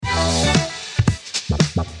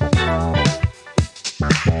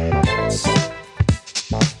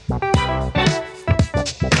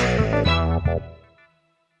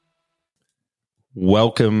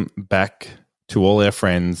welcome back to all our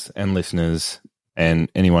friends and listeners and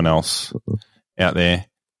anyone else out there.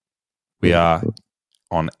 We are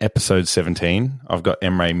on episode 17. I've got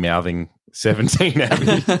Emre mouthing 17 at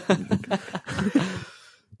me.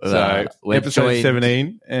 So episode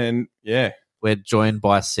 17, and yeah, we're joined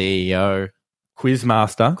by CEO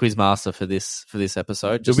Quizmaster for this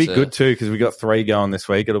episode. It'll be good too because we got 3 going this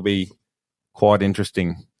week. It'll be quite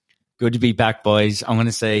interesting. Good to be back, boys. I'm going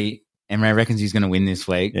to say Emre reckons he's going to win this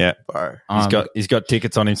week. Yeah, bro. He's got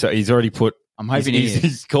tickets on him, so he's already put. I'm hoping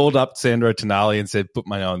he's called up Sandro Tonali and said, "Put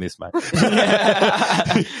money on this, mate."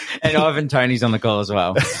 And Ivan Toney's on the call as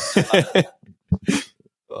well.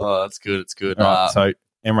 Oh, that's good. It's good. Right, so,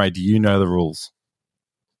 Emre, do you know the rules?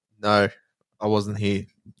 No, I wasn't here.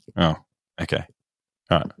 Oh, okay.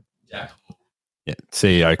 All right. Yeah,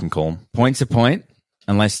 CEO can call him. Point to point,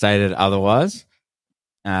 unless stated otherwise.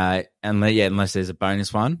 Unless there's a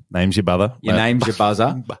bonus one. Name's your brother. Your name's your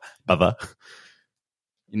buzzer. Brother.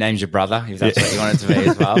 Your name's your brother, if that's what you want it to be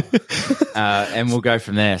as well. And we'll go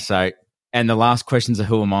from there. So, and the last questions are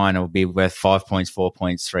who am I, and it will be worth 5 points, 4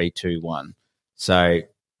 points, 3, 2, 1. So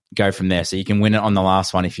go from there. So you can win it on the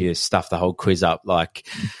last one if you stuff the whole quiz up like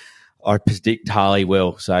I predict Harley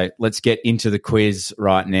will. So let's get into the quiz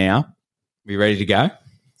right now. We ready to go?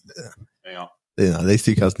 Yeah, these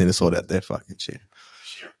two guys need to sort out their fucking shit.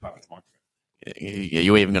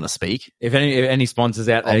 You're even going to speak? If any sponsors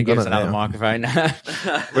out there, give us another microphone.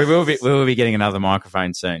 we will be getting another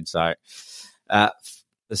microphone soon. So the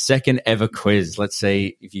second ever quiz. Let's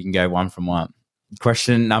see if you can go one from one.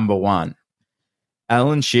 Question number 1.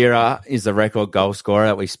 Alan Shearer is the record goal scorer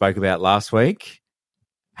that we spoke about last week.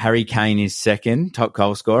 Harry Kane is second, top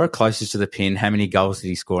goal scorer, closest to the pin. How many goals did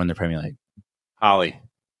he score in the Premier League? Harley.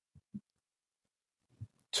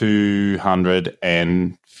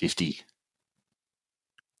 250.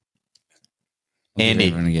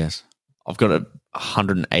 Andy. I guess. I've got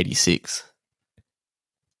 186.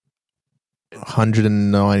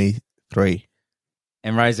 193.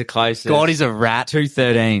 Emre's the closest. God, he's a rat.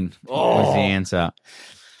 213 was the answer.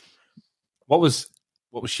 What was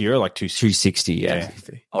Shearer like? 260, yeah.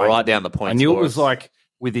 I'll write down the points. I knew it was like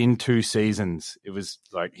within 2 seasons. It was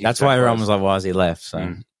like that's why everyone was like, "Why is he left?"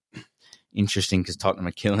 So interesting because Tottenham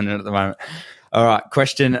are killing it at the moment. All right,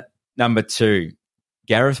 question number 2.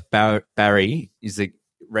 Gareth Barry is the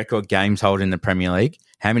record games holder in the Premier League.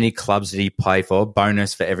 How many clubs did he play for?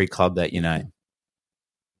 Bonus for every club that you name.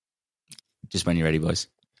 Just when you're ready, boys.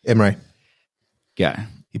 Emre. Go.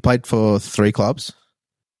 He played for 3 clubs.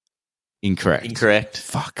 Incorrect.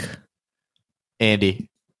 Fuck. Andy.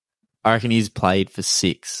 I reckon he's played for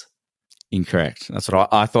 6. Incorrect. That's what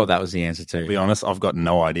I thought that was the answer To to. be honest, I've got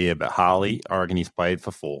no idea, but Harley, I reckon he's played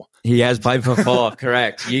for 4. He has played for 4,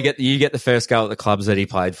 correct. You get the first goal at the clubs that he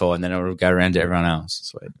played for, and then it will go around to everyone else.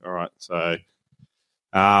 Sweet. All right. So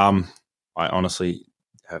I honestly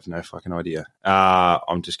have no fucking idea.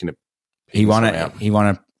 I'm just going to He won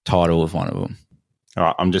a title with one of them. All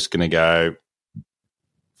right, I'm just going to go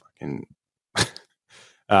fucking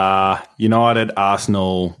United,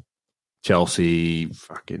 Arsenal, Chelsea,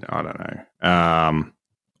 fucking, I don't know.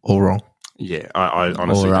 All wrong. Yeah, I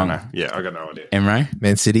honestly don't know. Yeah, I got no idea. Emre?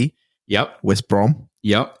 Man City. Yep. West Brom.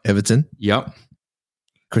 Yep. Everton. Yep.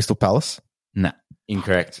 Crystal Palace. No,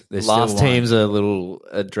 incorrect. There's Last still team's a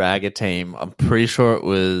dragger team. I'm pretty sure it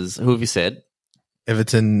was, who have you said?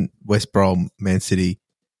 Everton, West Brom, Man City.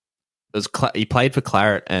 It was he played for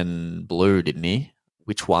Claret and Blue, didn't he?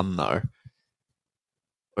 Which one though?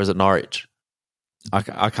 Or is it Norwich? I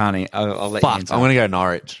can't. I'll let Fuck, you answer. I'm going to go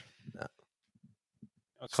Norwich.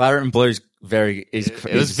 Claret and Blue's very. It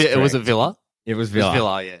was at Villa. It was Villa. It was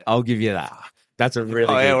Villa, yeah. I'll give you that. That's a really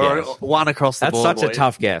good guess. One across the That's board. such a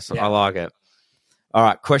tough guess. Yeah. I like it. All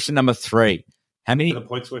right, question number 3. How many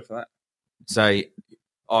points worth for that? So, you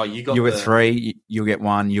got you were 3. You'll get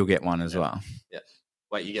 1. You'll get 1 as well. Yeah.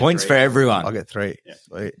 Wait, you get points 3. for everyone. I'll get 3. Yeah.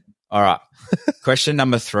 Sweet. All right. Question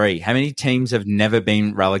number 3. How many teams have never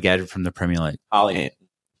been relegated from the Premier League? Harley.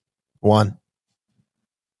 1.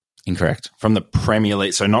 Incorrect. From the Premier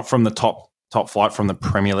League. So not from the top flight, from the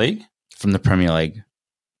Premier League? From the Premier League.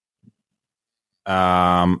 Okay,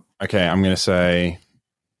 I'm going to say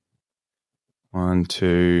 1,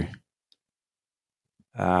 2,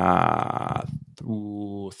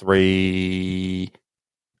 3.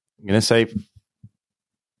 I'm going to say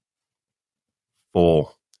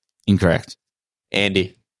 4. Incorrect.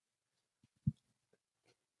 Andy.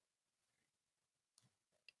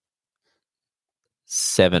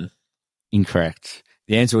 Seven. Incorrect.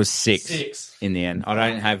 The answer was 6 in the end. I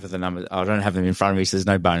don't have the numbers. I don't have them in front of me, so there's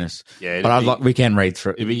no bonus. Yeah, but we can read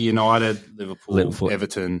through. It'd be United, Liverpool,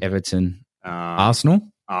 Everton.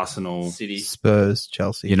 Arsenal, City, Spurs,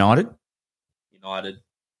 Chelsea. United. United.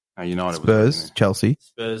 Spurs, Chelsea.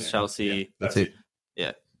 Spurs, Chelsea. Yeah, That's it.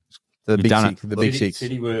 Yeah. The You've big done six. The big six.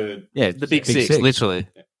 City were Yeah, The big six, literally.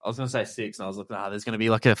 I was going to say 6, and I was like, there's going to be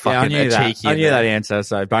like a Yeah, I fucking knew that. cheeky. I knew that answer.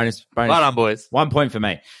 So bonus. Well done, boys. 1 point for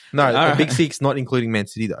me. No, All the right. big six, not including Man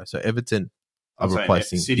City though. So Everton are I'm saying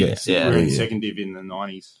replacing City. Yeah. City were in second div in the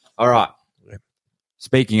 90s. All right. Yeah.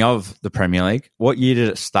 Speaking of the Premier League, what year did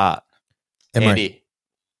it start? Andy.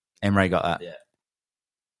 Emre got that. Yeah.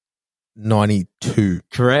 92.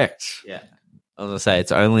 Correct. Yeah. I was going to say,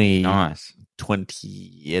 it's only Nice.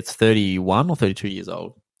 31 or 32 years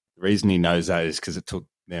old. The reason he knows that is because it took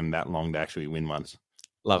them that long to actually win ones.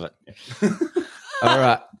 Love it. All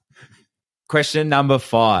right. Question number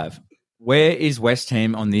 5. Where is West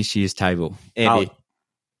Ham on this year's table? Andy.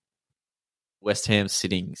 West Ham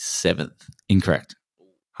sitting 7th. Incorrect.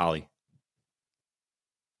 Harley.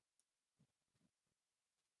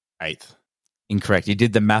 8th. Incorrect. He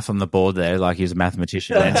did the math on the board there like he was a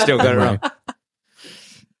mathematician and still got it wrong.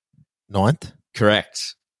 9th.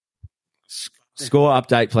 Correct. Score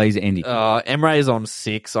update, please, Andy. Emre's on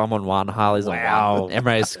 6. I'm on 1. Harley's Wow. on 1.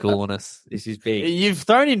 Emre's schooling us. This is big. You've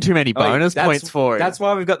thrown in too many bonus points for it. That's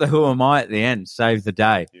why we've got the who am I at the end. Save the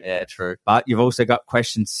day. Yeah, true. But you've also got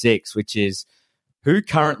question 6, which is who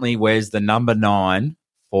currently wears the number 9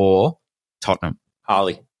 for Tottenham?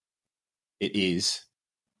 Harley. It is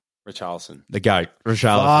Richarlison. The GOAT.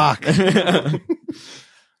 Richarlison.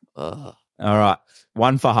 Ugh. All right.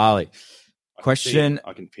 1 for Harley. Question.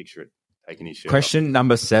 I can picture it taking his shirt Question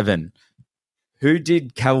number 7. Who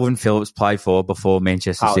did Calvin Phillips play for before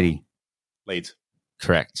Manchester Harley. City? off. Leeds.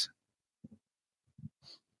 Correct.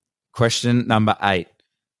 Question number 8.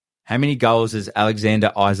 How many goals has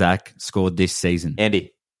Alexander Isaac scored this season?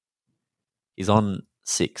 Andy. He's on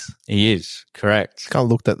 6. He is. Correct. Can't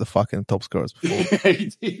looked at the fucking top scorers before.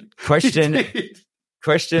 Question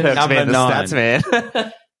That's number man, the 9. stats,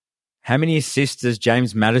 man. How many assists does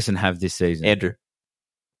James Maddison have this season? Andrew.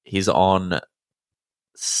 He's on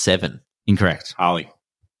 7. Incorrect. Harley.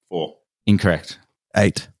 4. Incorrect.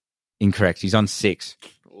 8. Incorrect. He's on 6.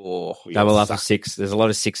 Oh, Double up of 6. There's a lot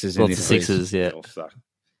of 6s in lots of this quiz. 6s, yeah.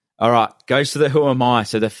 All right. Goes to the who am I.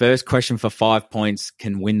 So the first question for 5 points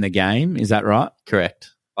can win the game. Is that right? Correct.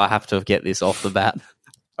 I have to get this off the bat.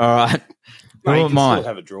 All right. Who am Still I?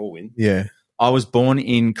 have a draw win. Yeah. I was born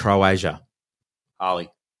in Croatia. Harley.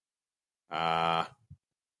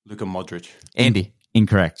 Luka Modric. Andy.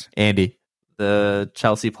 Incorrect. Andy. The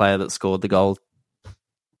Chelsea player that scored the goal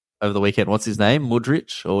over the weekend. What's his name?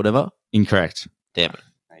 Mudryk or whatever? Incorrect. Damn it.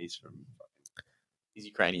 He's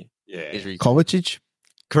Ukrainian. Yeah. He's Kovacic.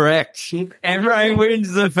 Correct. Emre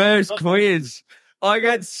wins the first quiz. I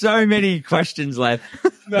got so many questions left.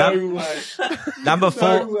 way. Number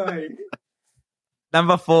 4. way.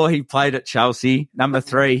 Number 4, he played at Chelsea. Number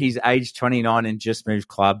 3, he's aged 29 and just moved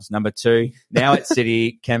clubs. Number 2, now at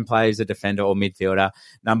City, can play as a defender or midfielder.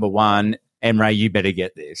 Number 1, Emre, you better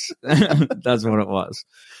get this. That's what it was.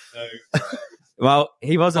 Well,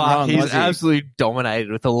 he wasn't wrong, He's was he? absolutely dominated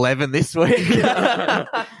with 11 this week.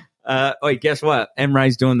 Wait, guess what?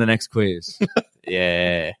 Emre's doing the next quiz.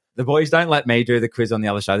 Yeah. The boys don't let me do the quiz on the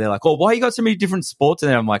other show. They're like, oh, why you got so many different sports in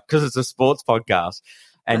there? I'm like, because it's a sports podcast.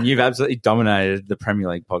 And you've absolutely dominated the Premier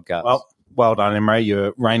League podcast. Well done, Emre.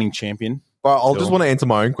 You're reigning champion. Well, I'll Cool. just want to answer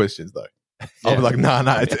my own questions though. I'll be like, no,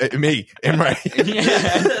 it's me, Emre.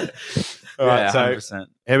 All right, yeah, so 100%.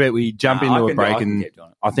 how about we jump into a break, and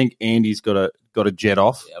I think Andy's got a jet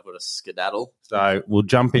off. Yeah, I've got a skedaddle. So we'll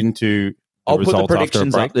jump into I'll put the results after a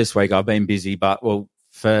predictions break. up this week. I've been busy, but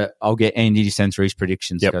I'll get Andy to send through his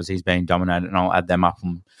predictions Yep. because he's been dominated, and I'll add them up,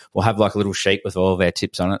 and we'll have like a little sheet with all of our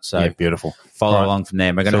tips on it. So Yeah, beautiful. follow Right. along from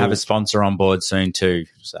there. We're going to So have a sponsor on board soon too.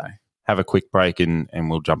 So Have a quick break and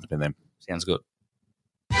we'll jump into them. sounds good.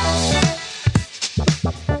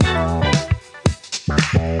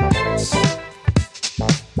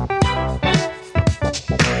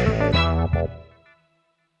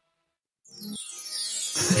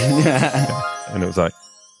 And it was like,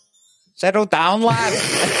 Settle down, lad.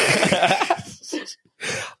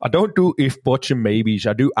 I don't do if, buts, and maybes.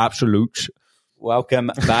 I do absolutes.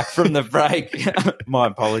 Welcome back from the break. My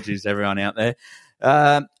apologies, everyone out there.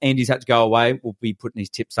 Andy's had to go away. We'll be putting his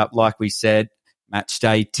tips up, like we said. Match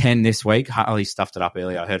day 10 this week. Harley stuffed it up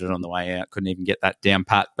earlier. I heard it on the way out. Couldn't even get that down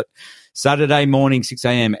pat. But Saturday morning, 6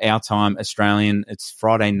 a.m. our time, Australian. It's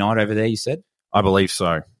Friday night over there, you said? I believe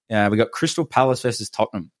so. We got Crystal Palace versus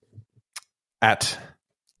Tottenham. At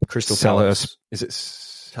Crystal Palace. Is it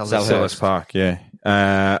Selhurst. Selhurst Park? Yeah.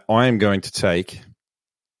 I am going to take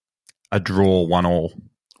a draw 1-1.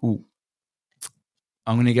 Ooh.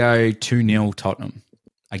 I'm going to go 2-0 Tottenham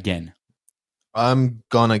again. I'm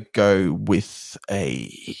going to go with a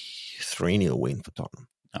 3-0 win for Tottenham.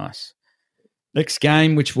 Nice. Next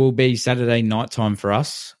game, which will be Saturday night time for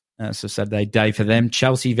us. So Saturday day for them.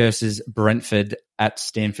 Chelsea versus Brentford at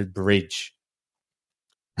Stamford Bridge.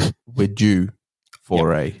 We're due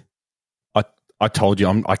for I told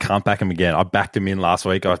you I can't back him again. I backed him in last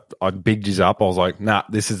week. I bigged his up. I was like, nah,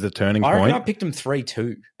 this is the turning point. I picked him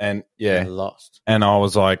 3-2. And yeah. And lost. And I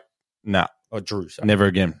was like, nah. I drew. Sorry. Never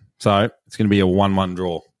again. So it's going to be a 1-1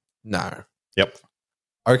 draw. No. Yep.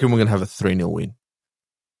 I reckon we're going to have a 3-0 win.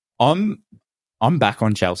 I'm back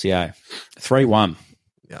on Chelsea, 3-1.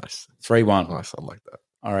 Nice. 3-1. Nice. I like that.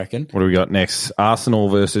 I reckon. What do we got next? Arsenal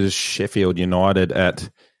versus Sheffield United at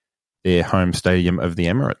their home stadium of the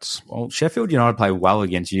Emirates. Well, Sheffield United played well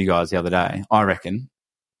against you guys the other day, I reckon.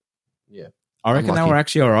 Yeah. I reckon they were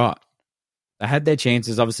actually all right. They had their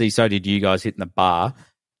chances. Obviously, so did you guys hitting the bar.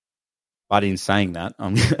 But in saying that,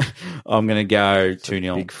 I'm going to go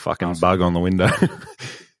 2-0. Big fucking Arsenal. bug on the window.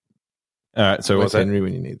 All right, so what's that? Henry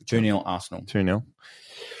when you need 2-0 Arsenal. 2-0.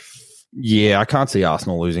 Yeah, I can't see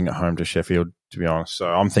Arsenal losing at home to Sheffield, to be honest. So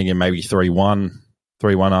I'm thinking maybe 3-1.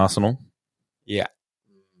 3-1 Arsenal. Yeah.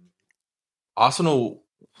 Arsenal,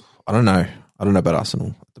 I don't know. I don't know about Arsenal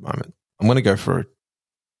at the moment. I'm going to go for a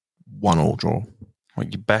 1-1 draw. Well,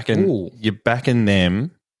 you're backing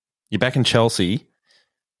them. You're backing Chelsea,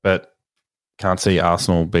 but can't see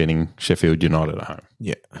Arsenal beating Sheffield United at home.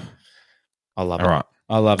 Yeah. I love All it. right.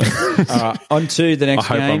 I love it. All right. On to the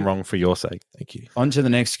next I game. hope I'm wrong for your sake. Thank you. On to the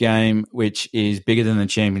next game, which is bigger than the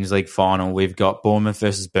Champions League final. We've got Bournemouth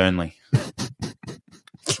versus Burnley.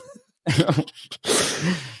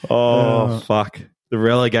 Fuck. The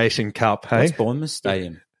relegation cup, hey? What's Bournemouth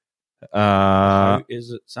Stadium?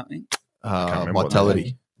 Is it something?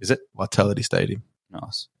 Vitality. Is it? Vitality Stadium.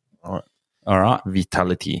 Nice. All right.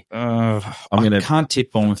 Vitality. I can't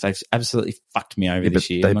tip Bournemouth. They've absolutely fucked me over this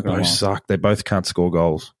year. They both suck. They both can't score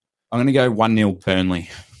goals. I'm going to go 1-0 Burnley.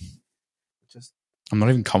 I'm not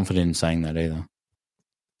even confident in saying that either.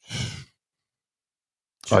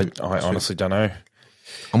 I honestly don't know.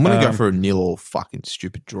 I'm going to go for a 0 or fucking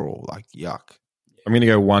stupid draw. Like, yuck. I'm going to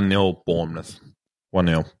go 1-0 Bournemouth.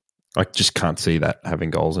 1-0. I just can't see that having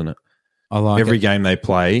goals in it. I like Every it. game they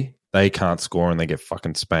play, they can't score and they get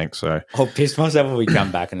fucking spanked. So I'll piss myself when we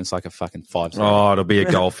come back and it's like a fucking 5-0. Oh, it'll be a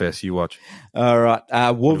goal fest. You watch. All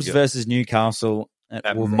right. Wolves versus Newcastle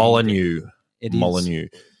At Molineux. It is. Molineux.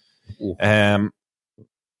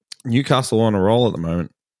 Newcastle on a roll at the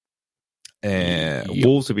moment.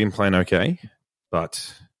 Wolves have been playing okay,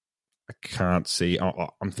 but I can't see.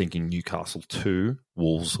 I'm thinking Newcastle 2,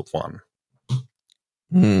 Wolves 1.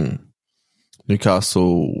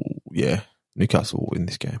 Newcastle, yeah. Newcastle will win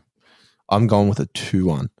this game. I'm going with a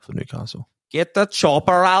 2-1 for Newcastle. Get the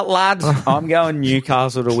chopper out, lads. I'm going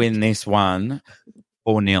Newcastle to win this one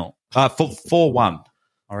 4-0. 4-1.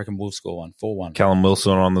 I reckon we'll score one. 4-1. Callum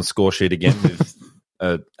Wilson on the score sheet again with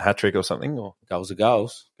a hat trick or something. Or Goals are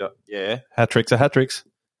goals. yeah, hat tricks are hat tricks.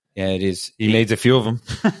 Yeah, it is. He needs a few of them.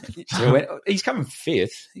 He's coming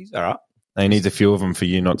 5th. He's all right. He needs a few of them for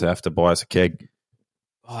you not to have to buy us a keg.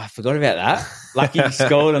 Oh, I forgot about that. Lucky he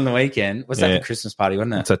scored on the weekend. Was that Yeah. the Christmas party,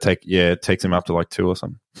 wasn't it? So it takes him up to like 2 or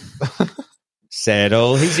something.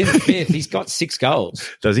 Settle. He's in 5th. He's got 6 goals.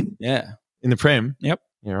 Does he? Yeah. In the Prem? Yep.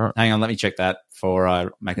 Yeah, right. Hang on, let me check that before I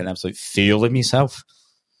make an absolute fool of myself.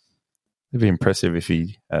 It'd be impressive if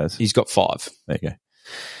he has. He's got 5. There you go.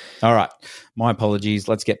 All right. My apologies.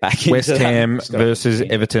 Let's get back into West that. Ham Just got- versus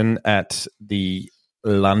Everton at the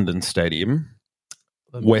London Stadium.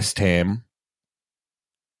 West Ham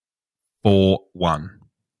 4-1.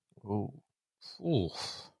 Ooh. You're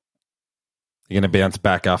going to bounce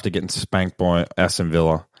back after getting spanked by Aston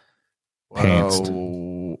Villa. Pantsed.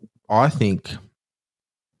 Well, I think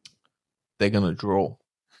they're going to draw.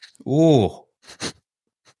 Ooh.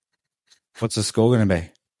 What's the score going to be?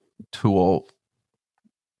 2-2.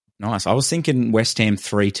 Nice. I was thinking West Ham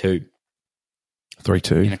 3-2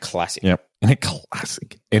 3-2. in a classic. Yep. In a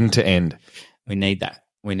classic. End to end. We need that.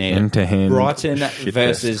 We need End it. to end. Brighton Shit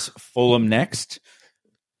versus Fulham next.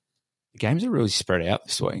 The games are really spread out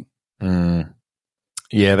this week.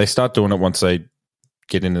 Yeah, they start doing it once they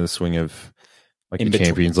get into the swing of like In the between.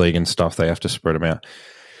 Champions League and stuff. They have to spread them out.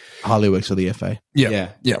 Harley works for the FA. Yeah.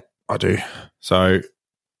 I do. So,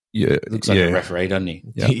 yeah. Looks like a referee, doesn't he?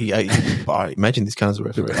 Imagine this kind of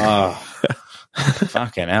referee. Oh,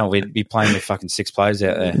 fucking hell. We'd be playing with fucking 6 players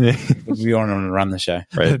out there. We'd be on and run the show.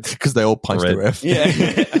 Red. Because they all punch the ref.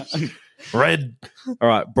 Yeah. Red. All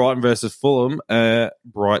right, Brighton versus Fulham.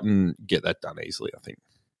 Brighton get that done easily, I think.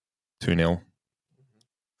 2-0.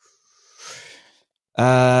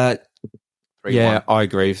 Yeah, 3-1. I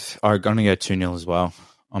agree. I'm going to go 2-0 as well.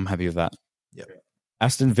 I'm happy with that. Yep.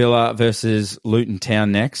 Aston Villa versus Luton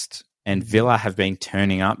Town next. And Villa have been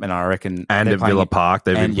turning up, and I reckon... And at Villa Park,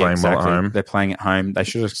 they've been playing well at home. They're playing at home. They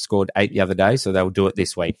should have scored 8 the other day, so they'll do it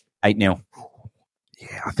this week. 8-0.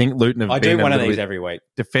 Yeah, I think Luton have I been do one of these bit, every week.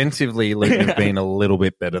 defensively, Luton have been a little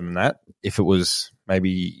bit better than that. If it was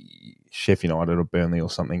maybe Sheffield United or Burnley or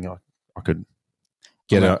something, I could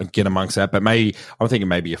get amongst that. But maybe I'm thinking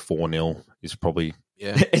maybe a 4-0 is probably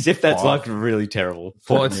as if that's like really terrible.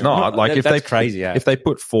 Well, it's not like if that's they crazy. Yeah. If they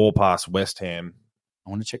put 4 past West Ham, I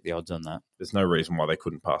want to check the odds on that. there's no reason why they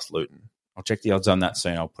couldn't pass Luton. I'll check the odds on that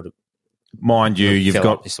soon. I'll put it. Mind you, you've Fill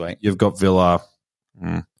got up this week. You've got Villa.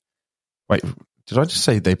 Wait, did I just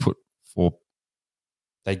say they put 4?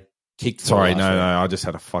 They kicked. Sorry, no, I just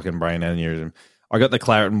had a fucking brain aneurysm. I got the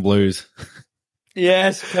Claret and Blues.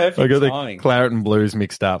 Yes, perfect. I got timing. the Claret and Blues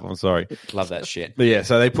mixed up. I'm sorry. Love that shit. But yeah,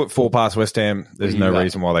 so they put 4 past West Ham. There's no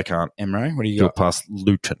reason why they can't Emre, what do you do got? it past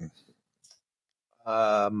Luton.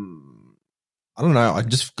 I don't know. I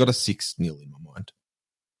just got a 6-0 in my mind.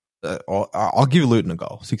 I'll give Luton a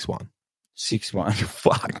goal. 6-1. 6-1.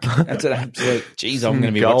 Fuck. That's an absolute. Jeez, I'm going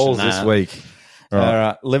to be goals watching that this week. All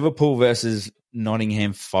right, Liverpool versus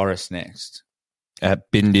Nottingham Forest next.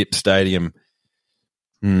 At Bindip Stadium.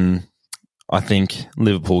 I think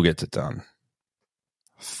Liverpool gets it done.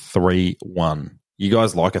 3-1. You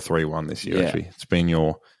guys like a 3-1 this year, Yeah. actually. It's been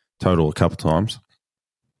your total a couple times.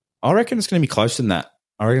 I reckon it's going to be closer than that.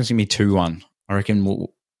 I reckon it's going to be 2-1. I reckon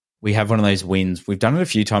we have one of those wins. We've done it a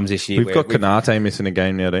few times this year. We've got Konate missing a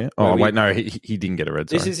game now, do you? Oh, wait, no, he didn't get a red.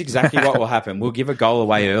 This is exactly what will happen. We'll give a goal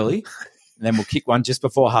away early, and then we'll kick one just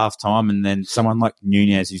before half time, and then someone like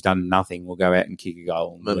Nunez, who's done nothing, will go out and kick a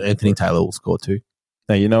goal. But Anthony Taylor will score too.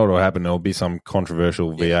 Now, you know what will happen? There'll be some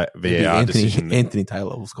controversial VAR decision Anthony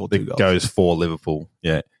Taylor will score 2 that goals. goes for Liverpool.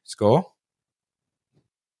 Yeah. Score?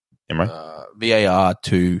 Emre? VAR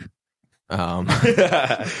 2.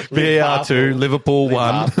 VAR 2, Liverpool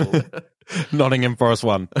 1, Nottingham Forest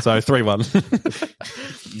 1. So 3-1.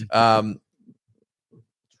 I'm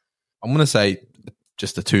going to say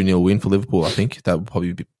just a 2-0 win for Liverpool, I think. That would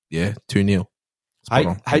probably be, 2-0.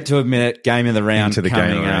 Hate to admit it, game of the round Into the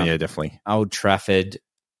coming game, up. yeah, definitely. Old Trafford,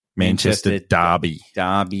 Manchester Derby.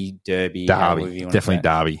 Derby. Definitely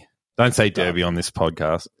Derby. Don't say Derby on this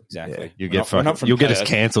podcast. Exactly. You you'll get us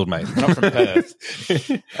cancelled, mate. We're not from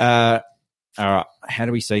Perth. All right. How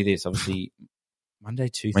do we see this? Obviously, Monday,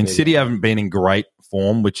 2:30. I mean, City haven't been in great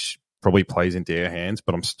form, which probably plays into our hands,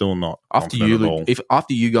 but I'm still not After you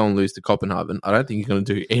go and lose to Copenhagen, I don't think you're going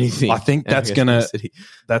to do anything. I think that's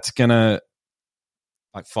gonna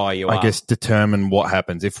like fire you up. I guess determine what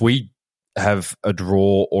happens. If we have a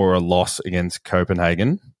draw or a loss against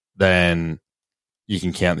Copenhagen, then you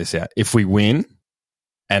can count this out. If we win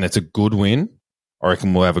and it's a good win, I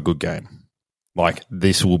reckon we'll have a good game. Like,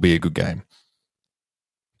 this will be a good game.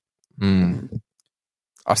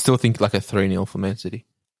 I still think like a 3-0 for Man City.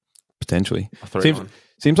 Potentially. A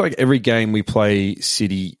Seems like every game we play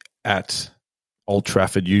City at Old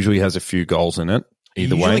Trafford usually has a few goals in it.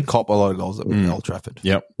 Either way. Usually cop a lot of goals at Old Trafford.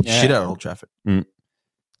 Yep. Yeah. Shit out of Old Trafford.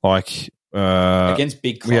 Like, against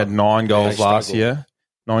big clubs. we had 9 goals last struggle. year.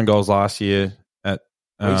 9 goals last year at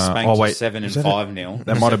We spanked 7 and 5-0.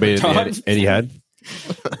 That might have been Times. Eddie had.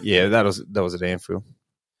 Yeah, that was at Anfield.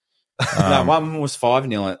 No, one was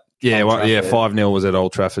 5-0 at Yeah, Old Trafford 5-0 was at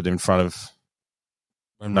Old Trafford in front of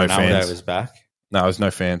when no Ronaldo fans. was back. No, it was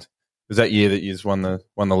no fans. It was that year that you just won the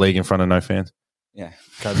league in front of no fans. Yeah.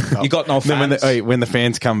 You got no Then fans. when the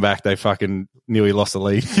fans come back, they fucking nearly lost the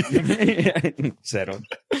league. Settled.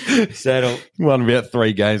 Won about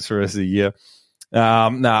 3 games for the rest of the year.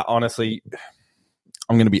 Honestly,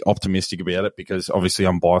 I'm going to be optimistic about it because obviously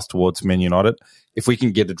I'm biased towards Man United. If we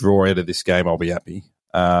can get a draw out of this game, I'll be happy.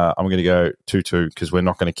 I'm going to go 2-2 because we're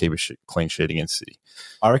not going to keep a clean sheet against City.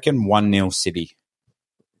 I reckon 1-0 City.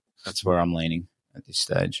 That's where I'm leaning at this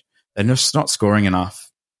stage. They're just not scoring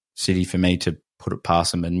enough, City, for me to put it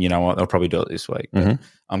past them. And you know what? They'll probably do it this week. But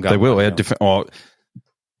I'm going. They will.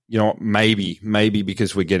 You know what? Maybe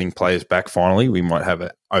because we're getting players back finally, we might have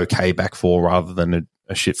an okay back four rather than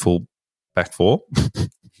a shit full back four.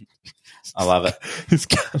 I love it.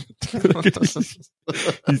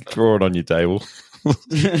 He's drawing on your table.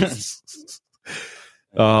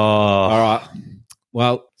 All right.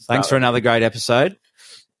 Well, thanks for another great episode.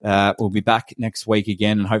 We'll be back next week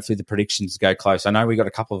again, and hopefully the predictions go close. I know we got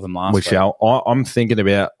a couple of them last week. I'm thinking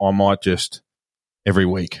about I might just every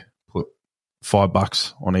week put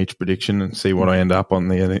 $5 on each prediction and see what I end up on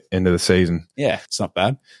the end of the season. Yeah, it's not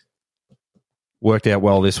bad. Worked out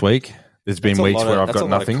well this week. There's been weeks where I've got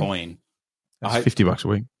nothing. Coin. That's $50 a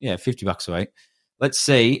week. Yeah, $50 a week. Let's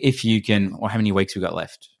see if you can, or how many weeks we got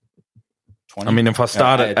left? 20? I mean, if I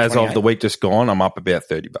started as 28. of the week just gone, I'm up about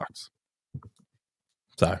 $30.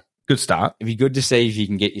 So good start. It'd be good to see if you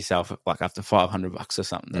can get yourself like up to $500 or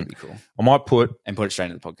something. That'd be cool. I might put it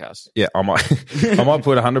straight into the podcast. Yeah, I might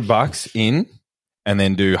put $100 in and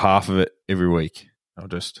then do half of it every week. I'll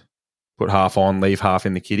just put half on, leave half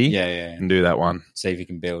in the kitty. Yeah. And do that one. See if you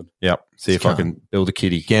can build. Yep. See if I can build a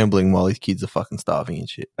kitty. Gambling while his kids are fucking starving and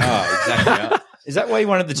shit. Oh, exactly. Is that why you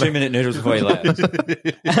wanted the 2-minute noodles before you left?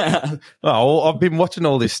 Oh, I've been watching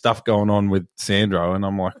all this stuff going on with Sandro, and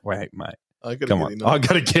I'm like, wait, mate, come on, I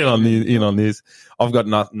got to get in on this. I've got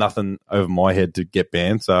nothing over my head to get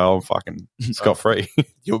banned, so I'm fucking scot free.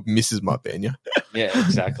 Your missus might ban you. Yeah,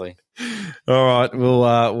 exactly. All right,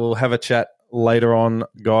 we'll have a chat later on,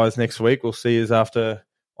 guys. Next week, we'll see you after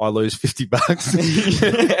I lose $50.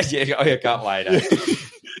 Yeah, I can't wait.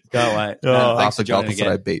 Can't wait. Thanks for joining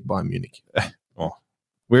again. I beat Bayern Munich.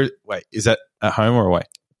 Wait, is that at home or away?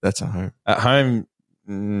 That's at home. At home,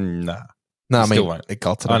 nah. No, I still won't.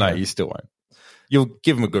 I know you still won't. You'll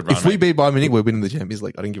give them a good run. If we beat Bayern Munich, we're winning the Champions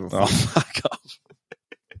League. I didn't give a fuck. Oh, fuck off.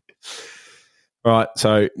 All right,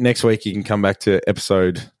 so next week you can come back to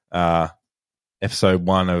episode 1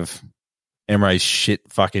 of Emre's shit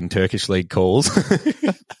fucking Turkish league calls.